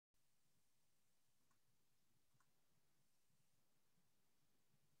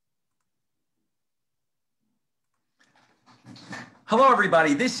Hello,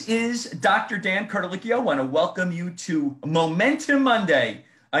 everybody. This is Dr. Dan Cardellichio. I want to welcome you to Momentum Monday.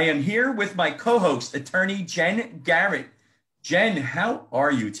 I am here with my co-host, attorney Jenn Garrett. Jenn, how are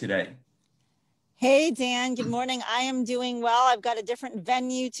you today? Hey, Dan. Good morning. I am doing well. I've got a different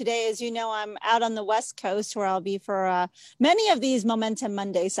venue today. As you know, I'm out on the West Coast where I'll be for many of these Momentum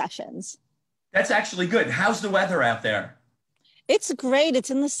Monday sessions. That's actually good. How's the weather out there? It's great. It's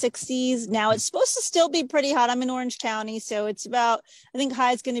in the 60s. Now it's supposed to still be pretty hot. I'm in Orange County, so it's about, I think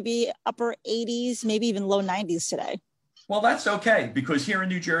high is going to be upper 80s, maybe even low 90s today. Well, that's okay, because here in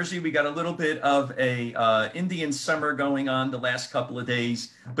New Jersey, we got a little bit of a Indian summer going on the last couple of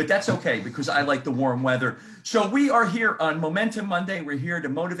days, but that's okay because I like the warm weather. So we are here on Momentum Monday. We're here to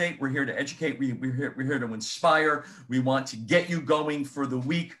motivate. We're here to educate. We're here to inspire. We want to get you going for the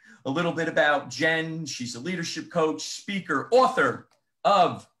week. A little bit about Jenn. She's a leadership coach, speaker, author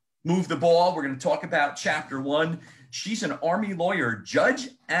of Move the Ball. We're going to talk about chapter 1. She's an Army lawyer, judge,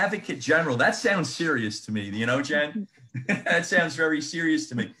 advocate general. That sounds serious to me. You know, Jenn? That sounds very serious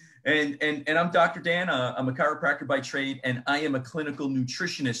to me. And I'm Dr. Dan. I'm a chiropractor by trade, and I am a clinical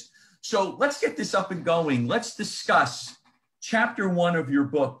nutritionist. So let's get this up and going. Let's discuss chapter 1 of your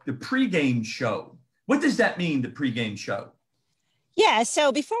book, the pregame show. What does that mean, the pregame show? Yeah,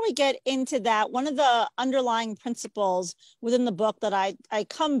 so before we get into that, one of the underlying principles within the book that I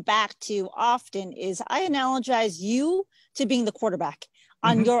come back to often is I analogize you to being the quarterback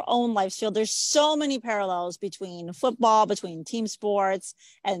on your own life field. There's so many parallels between football, between team sports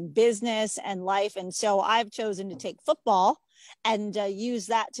and business and life. And so I've chosen to take football and use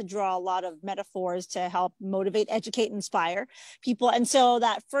that to draw a lot of metaphors to help motivate, educate, inspire people. And so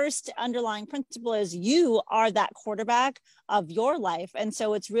that first underlying principle is you are that quarterback of your life. And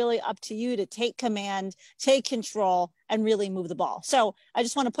so it's really up to you to take command, take control, and really move the ball. So I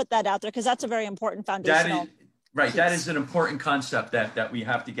just want to put that out there because that's a very important foundational Right. That is an important concept that we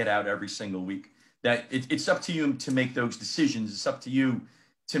have to get out every single week. That it's up to you to make those decisions. It's up to you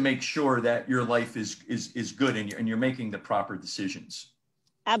to make sure that your life is good and you're making the proper decisions.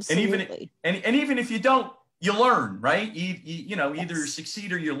 Absolutely. And even if you don't, you learn, right? You know, either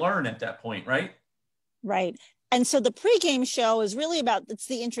succeed or you learn at that point, right? Right. And so the pregame show is really about, it's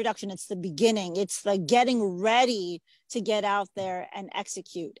the introduction, it's the beginning, it's the getting ready to get out there and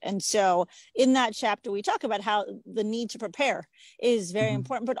execute. And so in that chapter, we talk about how the need to prepare is very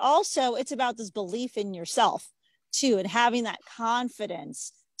important, but also it's about this belief in yourself too, and having that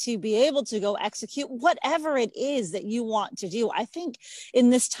confidence to be able to go execute whatever it is that you want to do. I think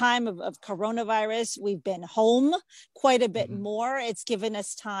in this time of coronavirus, we've been home quite a bit more. It's given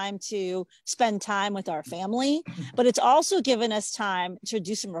us time to spend time with our family, but it's also given us time to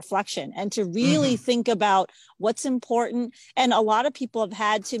do some reflection and to really think about what's important. And a lot of people have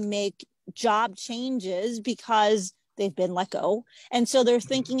had to make job changes because they've been let go. And so they're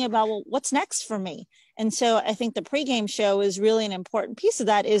thinking about, well, what's next for me? And so I think the pregame show is really an important piece of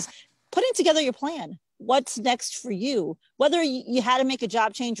that, is putting together your plan. What's next for you? Whether you had to make a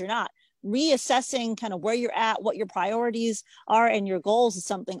job change or not, reassessing kind of where you're at, what your priorities are and your goals is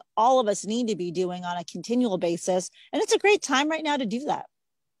something all of us need to be doing on a continual basis. And it's a great time right now to do that.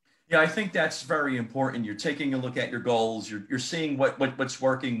 Yeah, I think that's very important. You're taking a look at your goals. You're seeing what's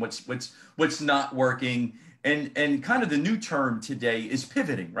working, what's not working. And kind of the new term today is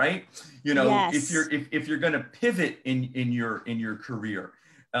pivoting, right? You know, Yes. if you're going to pivot in your career,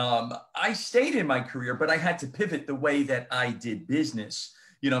 I stayed in my career, but I had to pivot the way that I did business.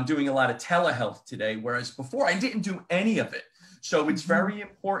 You know, I'm doing a lot of telehealth today, whereas before I didn't do any of it. So it's very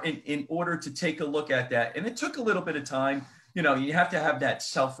important in order to take a look at that. And it took a little bit of time. You know, you have to have that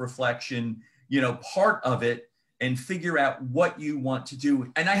self-reflection, you know, part of it, and figure out what you want to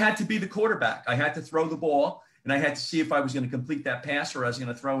do. And I had to be the quarterback. I had to throw the ball, and I had to see if I was going to complete that pass or I was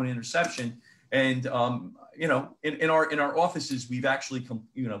going to throw an interception. And you know, in our offices, we've actually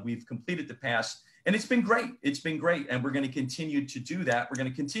we've completed the pass, and it's been great. It's been great, and we're going to continue to do that. We're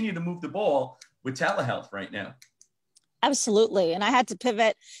going to continue to move the ball with telehealth right now. Absolutely. And I had to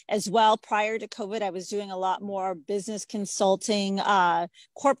pivot as well. Prior to COVID, I was doing a lot more business consulting,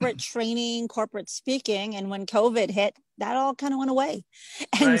 corporate training, corporate speaking. And when COVID hit, that all kind of went away.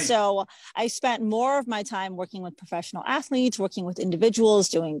 And so I spent more of my time working with professional athletes, working with individuals,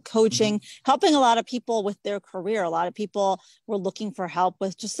 doing coaching, helping a lot of people with their career. A lot of people were looking for help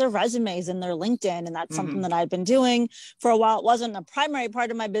with just their resumes and their LinkedIn. And that's something that I'd been doing for a while. It wasn't a primary part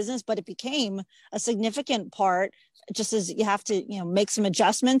of my business, but it became a significant part, just as you have to, make some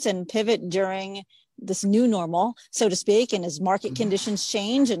adjustments and pivot during this new normal, so to speak, and as market conditions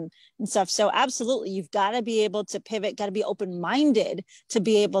change and stuff. So absolutely, you've got to be able to pivot, got to be open-minded to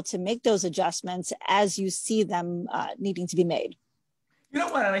be able to make those adjustments as you see them needing to be made. You know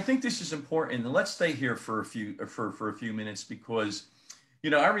what? And I think this is important. And let's stay here for a few minutes because,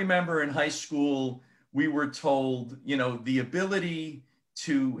 I remember in high school we were told, the ability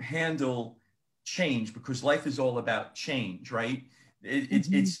to handle change because life is all about change, right?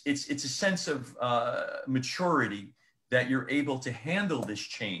 It's a sense of maturity that you're able to handle this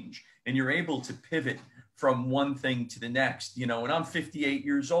change and you're able to pivot from one thing to the next. And I'm 58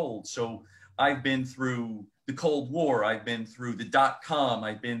 years old, so I've been through the Cold War, I've been through the .com,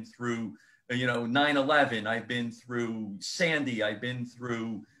 I've been through 9/11, I've been through Sandy, I've been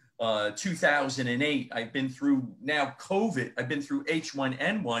through 2008, I've been through now COVID, I've been through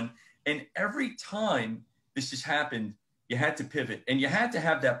H1N1, and every time this has happened, you had to pivot and you had to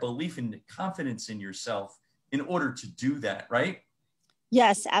have that belief and confidence in yourself in order to do that, right?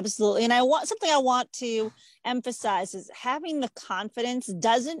 Yes, absolutely. And I want to emphasize is having the confidence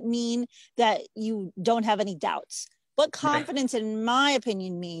doesn't mean that you don't have any doubts. What confidence, right, in my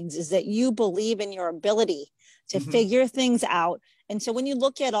opinion, means is that you believe in your ability to figure things out. And so when you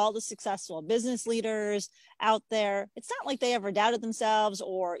look at all the successful business leaders out there, it's not like they ever doubted themselves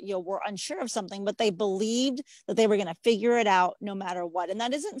or, were unsure of something, but they believed that they were going to figure it out no matter what. And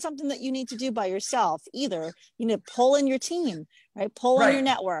that isn't something that you need to do by yourself either. You need to pull in your team, right? Pull in your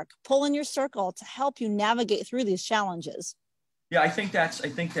network, pull in your circle to help you navigate through these challenges. Yeah, I think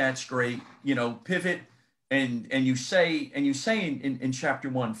that's great. Pivot and you say in chapter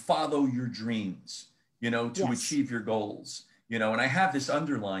 1, follow your dreams, to achieve your goals. And I have this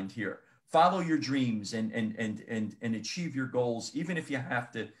underlined here. Follow your dreams and achieve your goals, even if you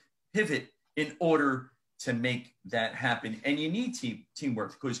have to pivot in order to make that happen. And you need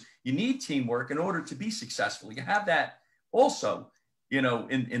teamwork because you need teamwork in order to be successful. You have that also,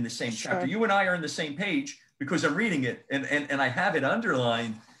 in the same chapter. You and I are on the same page because I'm reading it and I have it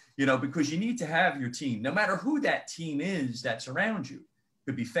underlined, because you need to have your team, no matter who that team is that's around you.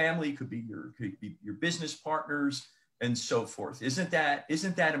 Could be family, could be your business partners, and so forth. Isn't that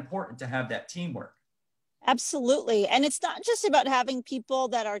important to have that teamwork? Absolutely. And it's not just about having people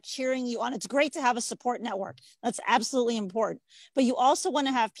that are cheering you on. It's great to have a support network. That's absolutely important. But you also want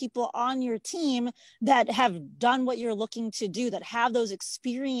to have people on your team that have done what you're looking to do, that have those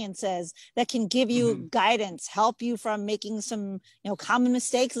experiences that can give you guidance, help you from making some, common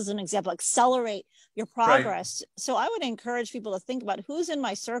mistakes as an example, accelerate your progress. Right. So I would encourage people to think about who's in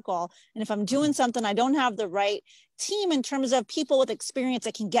my circle. And if I'm doing something, I don't have the right team in terms of people with experience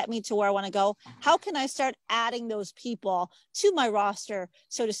that can get me to where I want to go. How can I start adding those people to my roster,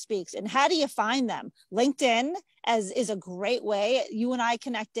 so to speak? And how do you find them? LinkedIn is a great way. You and I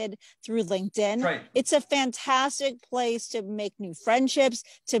connected through LinkedIn. Right. It's a fantastic place to make new friendships,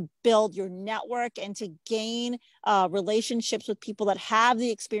 to build your network, and to gain relationships with people that have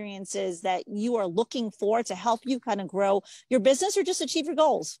the experiences that you are looking for to help you kind of grow your business or just achieve your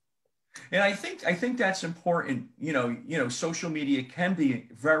goals. And I think that's important. Social media can be a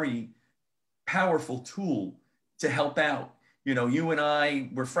very powerful tool to help out. You and I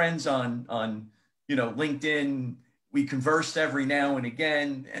were friends on LinkedIn. We conversed every now and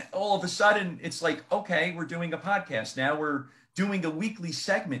again. And all of a sudden, it's like, okay, we're doing a podcast now. We're doing a weekly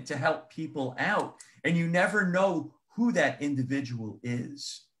segment to help people out, and you never know who that individual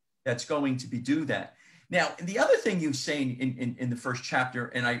is that's going to do that. Now, the other thing you say in the first chapter,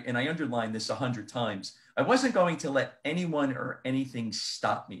 and I underlined this 100 times, I wasn't going to let anyone or anything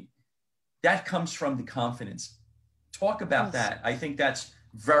stop me. That comes from the confidence. Talk about that. I think that's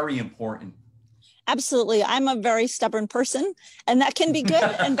very important. Absolutely. I'm a very stubborn person, and that can be good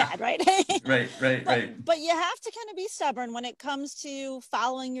and bad, right? Right. But you have to kind of be stubborn when it comes to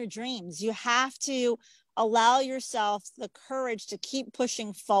following your dreams. You have to allow yourself the courage to keep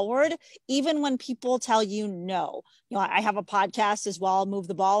pushing forward, even when people tell you no. I have a podcast as well, Move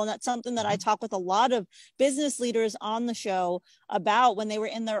the Ball, and that's something that I talk with a lot of business leaders on the show about when they were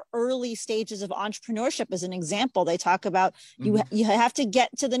in their early stages of entrepreneurship. As an example, they talk about you have to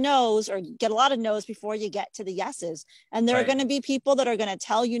get to the no's, or get a lot of no's before you get to the yeses. And there are going to be people that are going to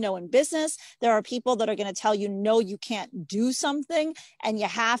tell you no in business. There are people that are going to tell you no, you can't do something. And you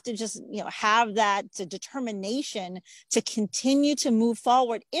have to just, have that determination to continue to move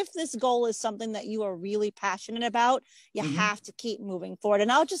forward. If this goal is something that you are really passionate about, you have to keep moving forward.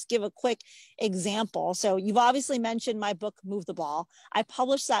 And I'll just give a quick example. So you've obviously mentioned my book, Move the Ball. I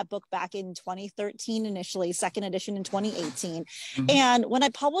published that book back in 2013 initially, second edition in 2018. And when I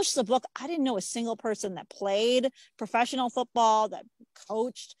published the book, I didn't know a single person that played professional football, that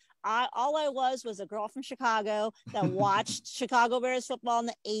coached. All I was a girl from Chicago that watched Chicago Bears football in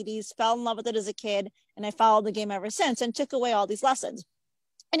the 80s, fell in love with it as a kid, and I followed the game ever since and took away all these lessons.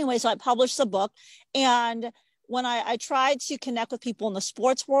 Anyway, so I published the book, and when I tried to connect with people in the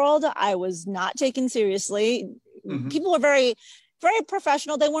sports world, I was not taken seriously. Mm-hmm. People were very, very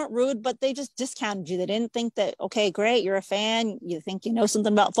professional. They weren't rude, but they just discounted you. They didn't think that, okay, great, you're a fan. You think you know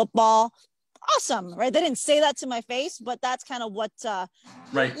something about football. Awesome, right? They didn't say that to my face, but that's kind of what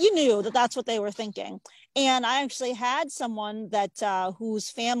right. You knew that that's what they were thinking. And I actually had someone that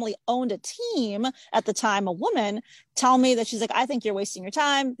whose family owned a team at the time, a woman, tell me that she's like, I think you're wasting your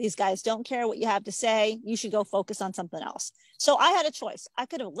time. These guys don't care what you have to say. You should go focus on something else. So I had a choice. I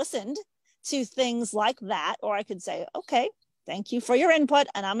could have listened to things like that, or I could say, okay, thank you for your input,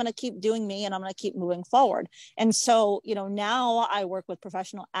 and I'm going to keep doing me, and I'm going to keep moving forward. And so, now I work with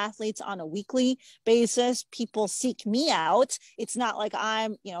professional athletes on a weekly basis. People seek me out. It's not like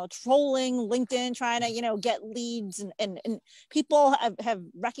I'm, trolling LinkedIn, trying to, get leads, and people have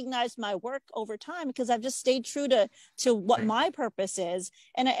recognized my work over time because I've just stayed true to what my purpose is.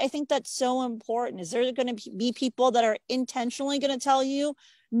 And I think that's so important. Is there going to be people that are intentionally going to tell you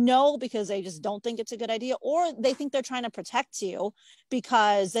no, because they just don't think it's a good idea, or they think they're trying to protect you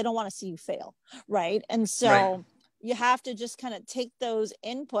because they don't want to see you fail, right? And so you have to just kind of take those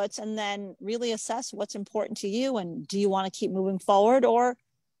inputs and then really assess what's important to you, and do you want to keep moving forward, or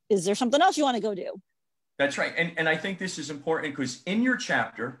is there something else you want to go do? That's right. And I think this is important because in your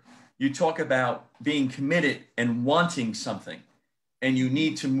chapter, you talk about being committed and wanting something, and you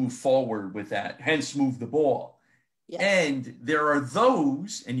need to move forward with that, hence move the ball. Yes. And there are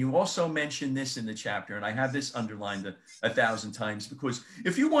those, and you also mentioned this in the chapter, and I have this underlined 1,000 times, because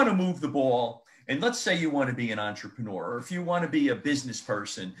if you want to move the ball, and let's say you want to be an entrepreneur, or if you want to be a business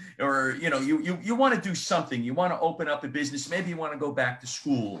person, or you want to do something, you want to open up a business, maybe you want to go back to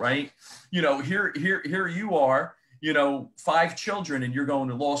school, right? Here you are, 5 children, and you're going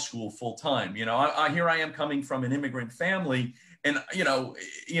to law school full time. Here I am coming from an immigrant family. And,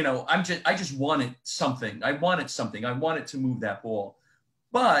 I just wanted something. I wanted to move that ball.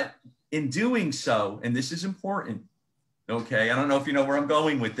 But in doing so, and this is important, okay, I don't know if you know where I'm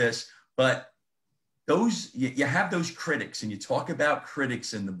going with this, but you have those critics, and you talk about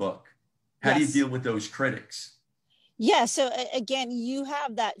critics in the book. How do you deal with those critics? Yeah. So again, you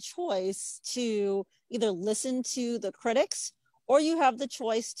have that choice to either listen to the critics, or you have the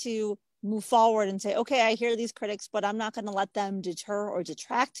choice to move forward and say, okay, I hear these critics, but I'm not going to let them deter or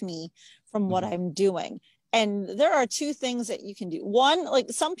detract me from what I'm doing. And there are 2 things that you can do. One,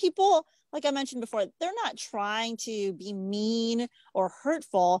 like some people, like I mentioned before, they're not trying to be mean or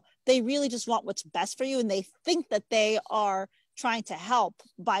hurtful. They really just want what's best for you. And they think that they are trying to help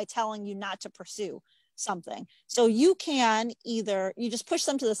by telling you not to pursue something. So you can either, you just push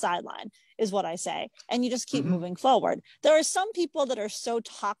them to the sideline, is what I say, and you just keep moving forward. There are some people that are so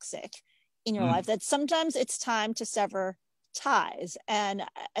toxic in your life that sometimes it's time to sever ties. And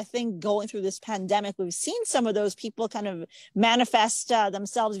I think going through this pandemic, we've seen some of those people kind of manifest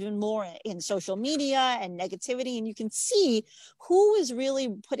themselves even more in social media and negativity. And you can see who is really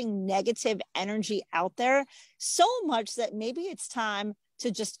putting negative energy out there so much that maybe it's time to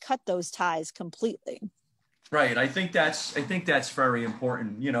just cut those ties completely. Right. I think that's very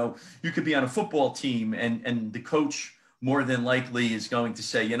important. You could be on a football team, and the coach more than likely is going to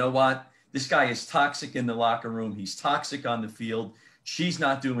say, you know what? This guy is toxic in the locker room. He's toxic on the field. She's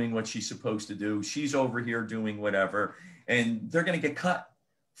not doing what she's supposed to do. She's over here doing whatever. And they're going to get cut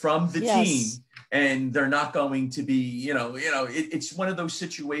from the team. And they're not going to be, it's one of those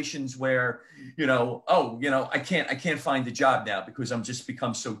situations where, I can't find a job now because I'm just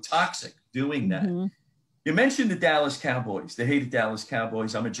become so toxic doing that. You mentioned the Dallas Cowboys. They hate the Dallas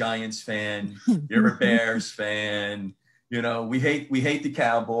Cowboys. I'm a Giants fan. You're a Bears fan. We hate the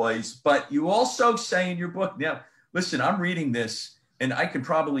Cowboys, but you also say in your book, now, listen, I'm reading this and I can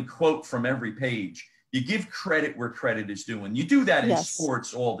probably quote from every page. You give credit where credit is due. And you do that in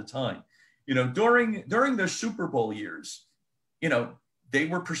sports all the time. During their Super Bowl years, they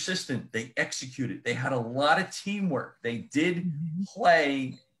were persistent. They executed. They had a lot of teamwork. They did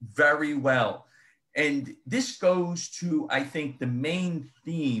play very well. And this goes to, I think, the main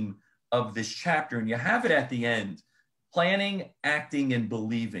theme of this chapter. And you have it at the end. Planning, acting, and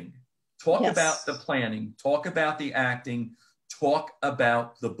believing. Talk about the planning, talk about the acting, talk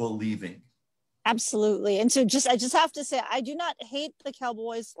about the believing. Absolutely. And so I just have to say, I do not hate the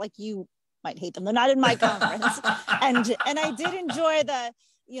Cowboys like you might hate them. They're not in my conference. and I did enjoy the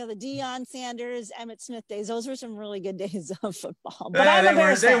Deion Sanders, Emmitt Smith days. Those were some really good days of football. But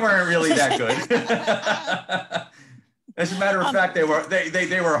they weren't really that good. As a matter of fact, they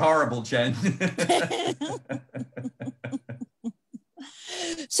were horrible, Jen.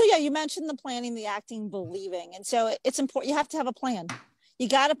 So you mentioned the planning, the acting, believing. And so it's important. You have to have a plan. you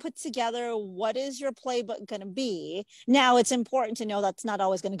got to put together what is your playbook going to be. Now, it's important to know that's not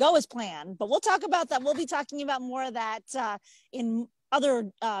always going to go as planned, but we'll talk about that. We'll be talking about more of that in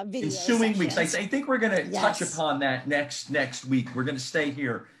other video ensuing weeks. I think we're going to touch Yes. upon that next week. We're going to stay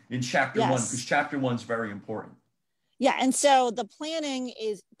here in chapter Yes. 1 because chapter 1 is very important. Yeah. And so the planning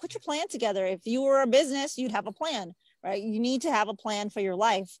is put your plan together. If you were a business, you'd have a plan, right? You need to have a plan for your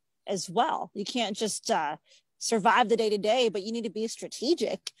life as well. You can't just survive the day to day, but you need to be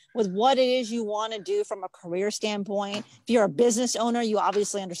strategic with what it is you want to do from a career standpoint. If you're a business owner, you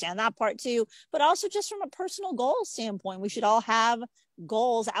obviously understand that part too, but also just from a personal goal standpoint, we should all have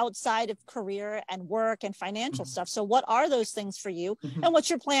goals outside of career and work and financial stuff. So what are those things for you and what's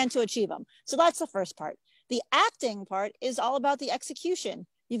your plan to achieve them? So that's the first part. The acting part is all about the execution.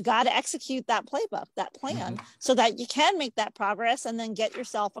 You've got to execute that playbook, that plan, so that you can make that progress and then get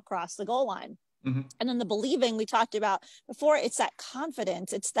yourself across the goal line. And then the believing we talked about before, it's that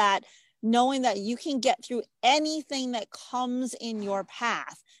confidence. It's that knowing that you can get through anything that comes in your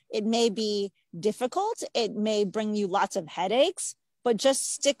path. It may be difficult. It may bring you lots of headaches, but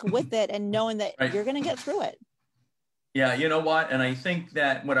just stick with it and knowing that you're going to get through it. Yeah, you know what? And I think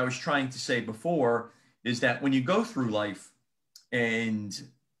that what I was trying to say before is that when you go through life and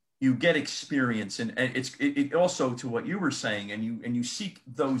you get experience, and it also to what you were saying, and you seek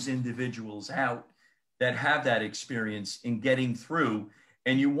those individuals out that have that experience in getting through,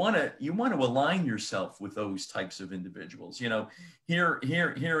 and you want to align yourself with those types of individuals. You know, here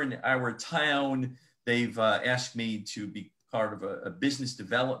in our town, they've asked me to be part of a business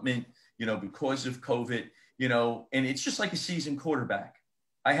development, you know, because of COVID, you know, and it's just like a seasoned quarterback.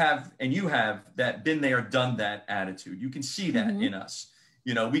 I have, and you have, that been there, done that attitude. You can see that in us.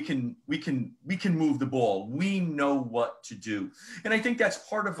 You know, we can move the ball. We know what to do. And I think that's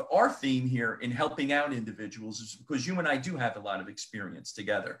part of our theme here in helping out individuals, is because you and I do have a lot of experience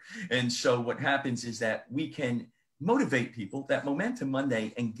together. And so what happens is that we can motivate people, that Momentum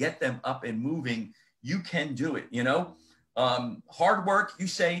Monday, and get them up and moving. You can do it, you know. Hard work, you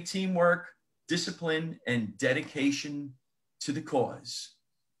say, teamwork, discipline, and dedication to the cause.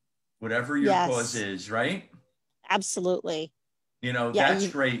 Whatever your cause is, right? Absolutely. You know, that's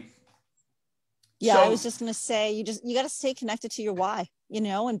great. Yeah, so, I was just going to say, you got to stay connected to your why, you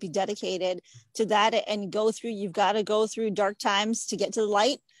know, and be dedicated to that, and you've got to go through dark times to get to the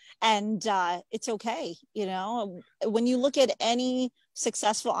light. And it's okay. You know, when you look at any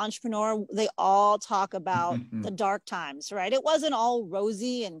successful entrepreneur, they all talk about the dark times, right? It wasn't all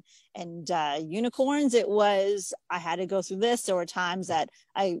rosy and unicorns. It was, I had to go through this. There were times that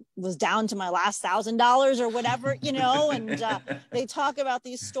I was down to my last $1,000 or whatever, you know, and they talk about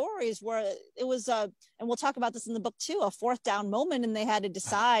these stories where it was, and we'll talk about this in the book too, a fourth down moment. And they had to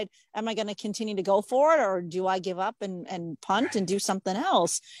decide, am I going to continue to go for it, or do I give up and punt and do something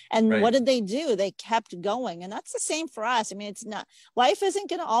else? And what did they do? They kept going. And that's the same for us. I mean, life isn't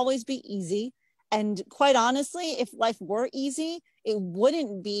going to always be easy. And quite honestly, if life were easy, it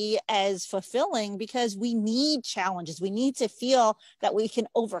wouldn't be as fulfilling, because we need challenges. We need to feel that we can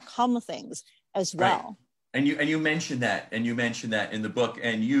overcome things as well. And you mentioned that, in the book,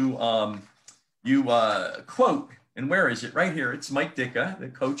 and you quote, and where is it? Right here. It's Mike Ditka, the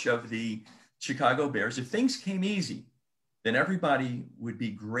coach of the Chicago Bears. If things came easy, then everybody would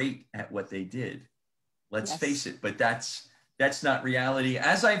be great at what they did. Let's face it. But that's not reality.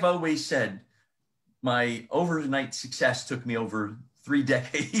 As I've always said, my overnight success took me over 3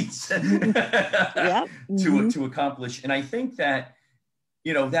 decades to accomplish. And I think that,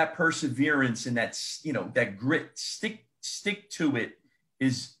 you know, that perseverance and that grit, stick to it,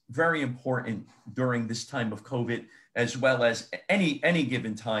 is very important during this time of COVID, as well as any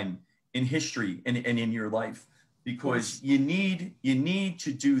given time in history and in your life, because you need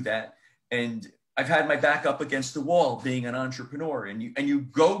to do that. And I've had my back up against the wall being an entrepreneur, and you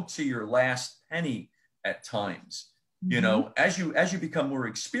go to your last penny at times. You know, as you become more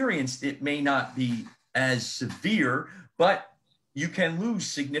experienced, it may not be as severe, but you can lose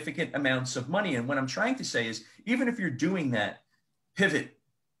significant amounts of money. And what I'm trying to say is, even if you're doing that, pivot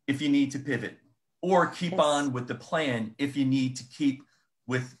if you need to pivot, or keep on with the plan if you need to keep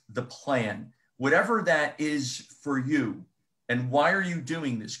with the plan. Whatever that is for you. And why are you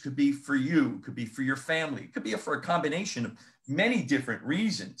doing this? Could be for you, could be for your family, could be for a combination of many different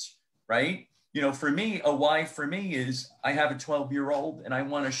reasons, right? You know, for me, a why for me is, I have a 12-year-old and I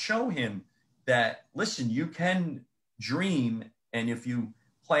want to show him that, listen, you can dream, and if you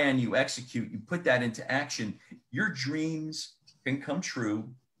plan, you execute, you put that into action, your dreams can come true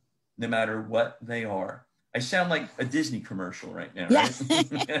no matter what they are. I sound like a Disney commercial right now,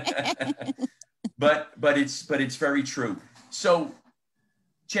 right? but it's very true. So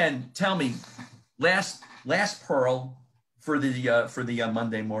Jenn, tell me, last pearl for the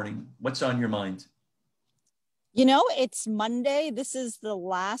Monday morning. What's on your mind? You know, it's Monday. This is the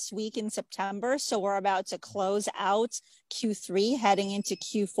last week in September. So we're about to close out Q3, heading into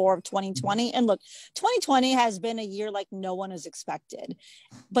Q4 of 2020. And look, 2020 has been a year like no one has expected.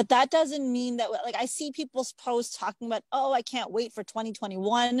 But that doesn't mean that, like, I see people's posts talking about, oh, I can't wait for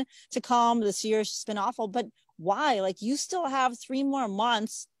 2021 to come. This year's just been awful. But why? Like, you still have 3 more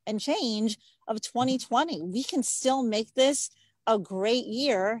months and change of 2020. We can still make this a great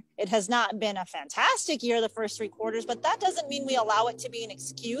year. It has not been a fantastic year the first 3 quarters, but that doesn't mean we allow it to be an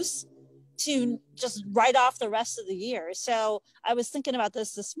excuse to just write off the rest of the year. So I was thinking about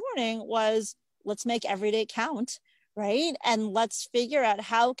this morning, was let's make every day count, right? And let's figure out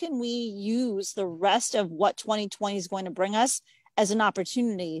how can we use the rest of what 2020 is going to bring us as an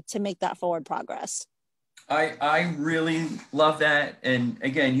opportunity to make that forward progress. I really love that. And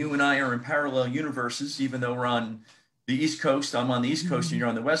again, you and I are in parallel universes, even though we're on the East Coast. I'm on the East Coast and you're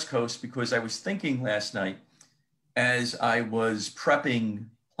on the West Coast, because I was thinking last night as I was planning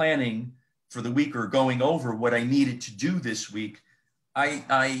for the week, or going over what I needed to do this week.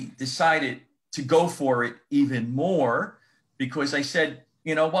 I decided to go for it even more, because I said,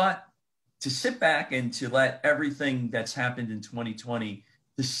 you know what, to sit back and to let everything that's happened in 2020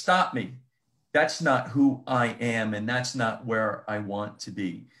 to stop me, that's not who I am, and that's not where I want to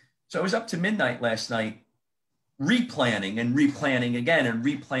be. So I was up to midnight last night replanning and replanning again and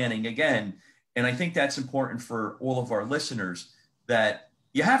replanning again. And I think that's important for all of our listeners, that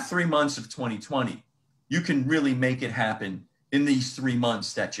you have 3 months of 2020. You can really make it happen in these 3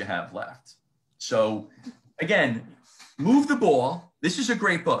 months that you have left. So again, move the ball. This is a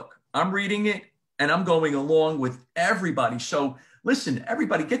great book. I'm reading it and I'm going along with everybody. So listen,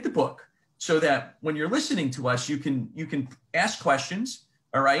 everybody, get the book, so that when you're listening to us, you can ask questions,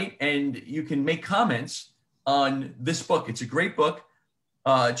 all right? And you can make comments on this book. It's a great book.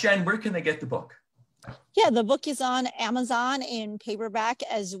 Jenn, where can they get the book? Yeah, the book is on Amazon in paperback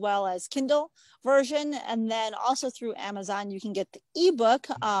as well as Kindle version. And then also through Amazon, you can get the ebook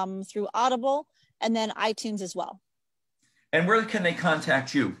through Audible, and then iTunes as well. And where can they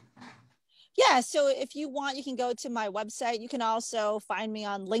contact you? Yeah, so if you want, you can go to my website. You can also find me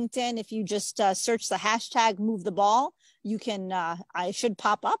on LinkedIn. If you just search the hashtag Move the Ball, you can, I should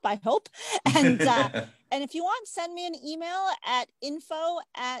pop up, I hope. And and if you want, send me an email at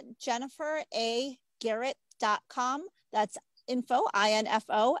info@jenniferagarrett.com. That's info,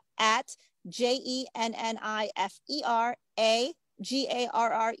 I-N-F-O, at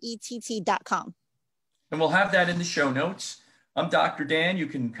JENNIFERAGARRETT.com. And we'll have that in the show notes. I'm Dr. Dan. You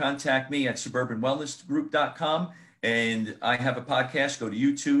can contact me at suburbanwellnessgroup.com. And I have a podcast. Go to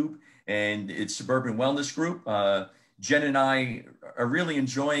YouTube, and it's Suburban Wellness Group. Jenn and I are really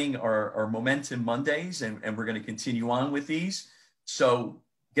enjoying our Momentum Mondays, and we're going to continue on with these. So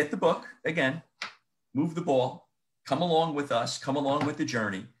get the book. Again, move the ball. Come along with us. Come along with the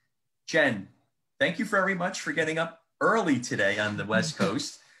journey. Jenn, thank you very much for getting up early today on the West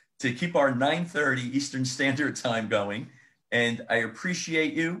Coast to keep our 9:30 Eastern Standard Time going. And I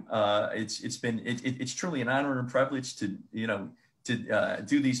appreciate you. It's truly an honor and privilege to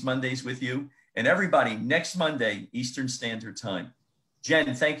do these Mondays with you. And everybody, next Monday, Eastern Standard Time.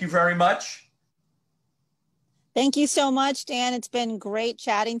 Jenn, thank you very much. Thank you so much, Dan. It's been great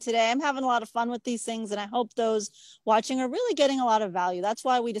chatting today. I'm having a lot of fun with these things, and I hope those watching are really getting a lot of value. That's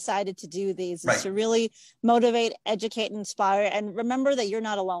why we decided to do these, is to really motivate, educate, and inspire. And remember that you're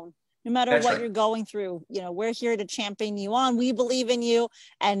not alone. No matter what you're going through, we're here to champion you on. We believe in you,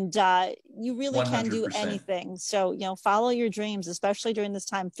 and you really 100%. Can do anything. So, follow your dreams, especially during this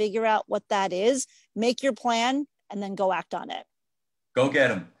time. Figure out what that is, make your plan, and then go act on it. Go get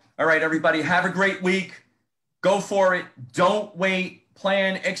them. All right, everybody, have a great week. Go for it. Don't wait.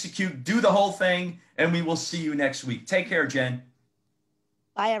 Plan, execute, do the whole thing, and we will see you next week. Take care, Jenn.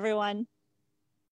 Bye, everyone.